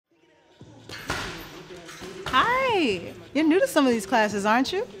Hi. You're new to some of these classes,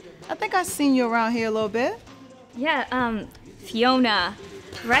 aren't you? I think I've seen you around here a little bit. Yeah, Fiona,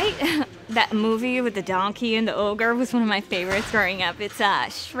 right? That movie with the donkey and the ogre was one of my favorites growing up. It's,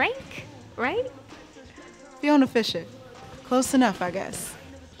 Shrink, right? Fiona Fischer. Close enough, I guess.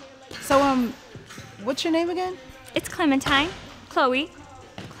 So, what's your name again? It's Clementine. Chloe.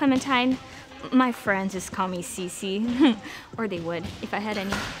 Clementine. My friends just call me Cece. Or they would, if I had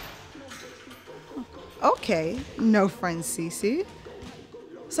any. Okay, no friends, Cece.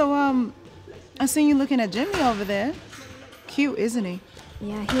 So, I seen you looking at Jimmy over there. Cute, isn't he?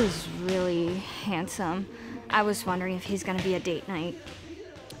 Yeah, he was really handsome. I was wondering if he's gonna be a date night.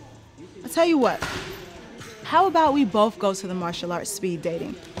 I'll tell you what. How about we both go to the martial arts speed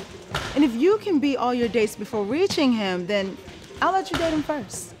dating? And if you can beat all your dates before reaching him, then I'll let you date him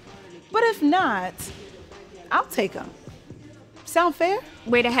first. But if not, I'll take him. Sound fair?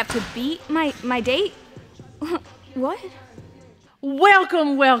 Wait, I have to beat my date? What?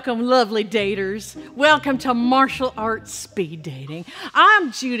 Welcome, welcome, lovely daters. Welcome to martial arts speed dating.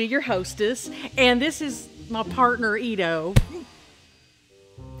 I'm Judy, your hostess, and this is my partner, Ito.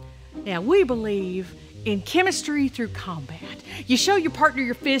 Now, we believe in chemistry through combat. You show your partner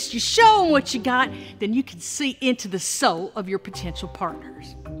your fist, you show them what you got, then you can see into the soul of your potential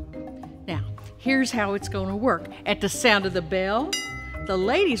partners. Now, here's how it's going to work. At the sound of the bell, the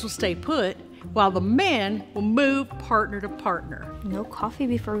ladies will stay put, while the men will move partner to partner. No coffee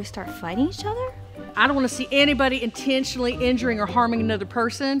before we start fighting each other? I don't want to see anybody intentionally injuring or harming another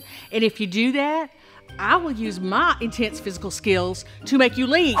person, and if you do that, I will use my intense physical skills to make you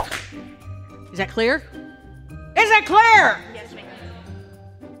leave. Is that clear? Is that clear? Yes,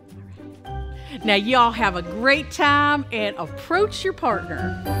 ma'am. Now y'all have a great time and approach your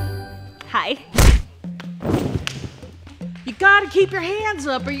partner. Hi. You gotta keep your hands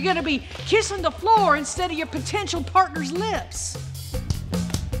up or you're gonna be kissing the floor instead of your potential partner's lips.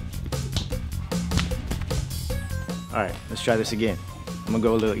 All right, let's try this again. I'm gonna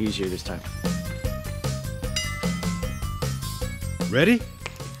go a little easier this time. Ready?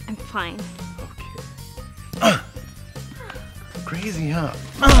 I'm fine. Okay. Crazy, huh?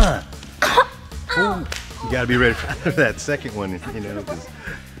 Ooh, you gotta be ready for that second one, you know, 'cause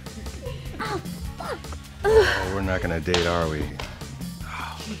oh, we're not gonna date, are we?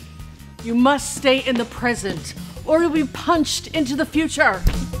 You must stay in the present or you'll be punched into the future.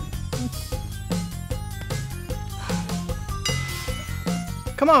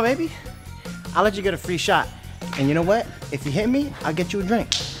 Come on, baby. I'll let you get a free shot. And you know what? If you hit me, I'll get you a drink.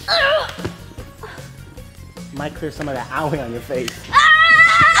 Might clear some of that owie on your face.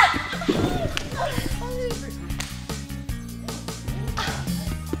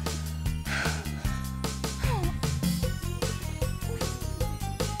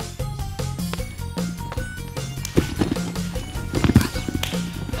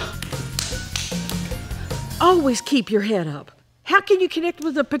 Always keep your head up. How can you connect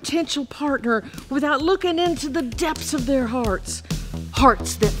with a potential partner without looking into the depths of their hearts?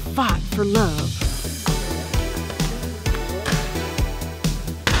 Hearts that fight for love.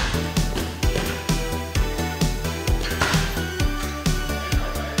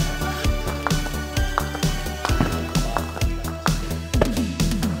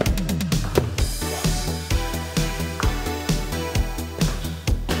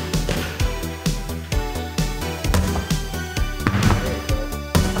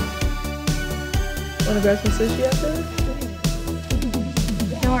 Wanna grab some sushi out there?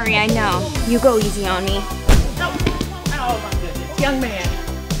 Don't worry, I know. You go easy on me. Oh my goodness, young man.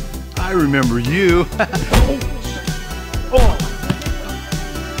 I remember you. Oh,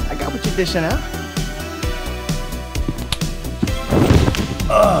 I got what you're dishing out.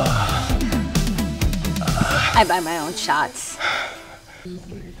 I buy my own shots.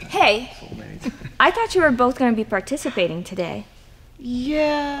 Hey, I thought you were both going to be participating today.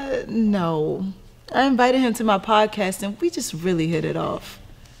 Yeah, no. I invited him to my podcast and we just really hit it off.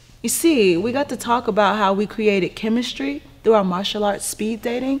 You see, we got to talk about how we created chemistry through our martial arts speed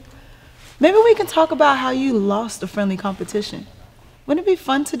dating. Maybe we can talk about how you lost a friendly competition. Wouldn't it be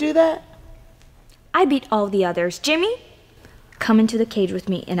fun to do that? I beat all the others. Jimmy, come into the cage with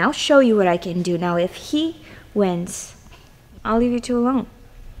me and I'll show you what I can do. Now, if he wins, I'll leave you two alone.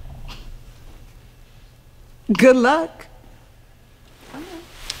 Good luck.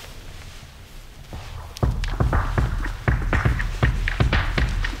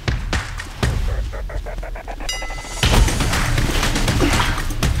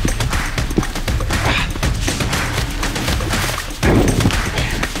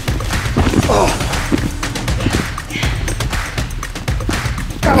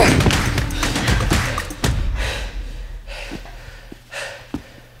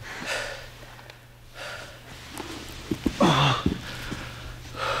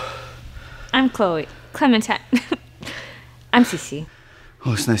 Chloe. Clementine. I'm Cece.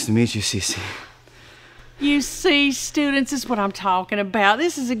 Oh, it's nice to meet you, Cece. You see, students, this is what I'm talking about.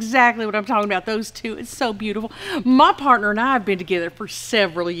 This is exactly what I'm talking about, those two. It's so beautiful. My partner and I have been together for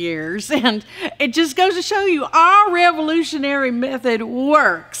several years, and it just goes to show you our revolutionary method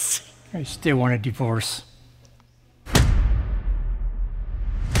works. I still want a divorce.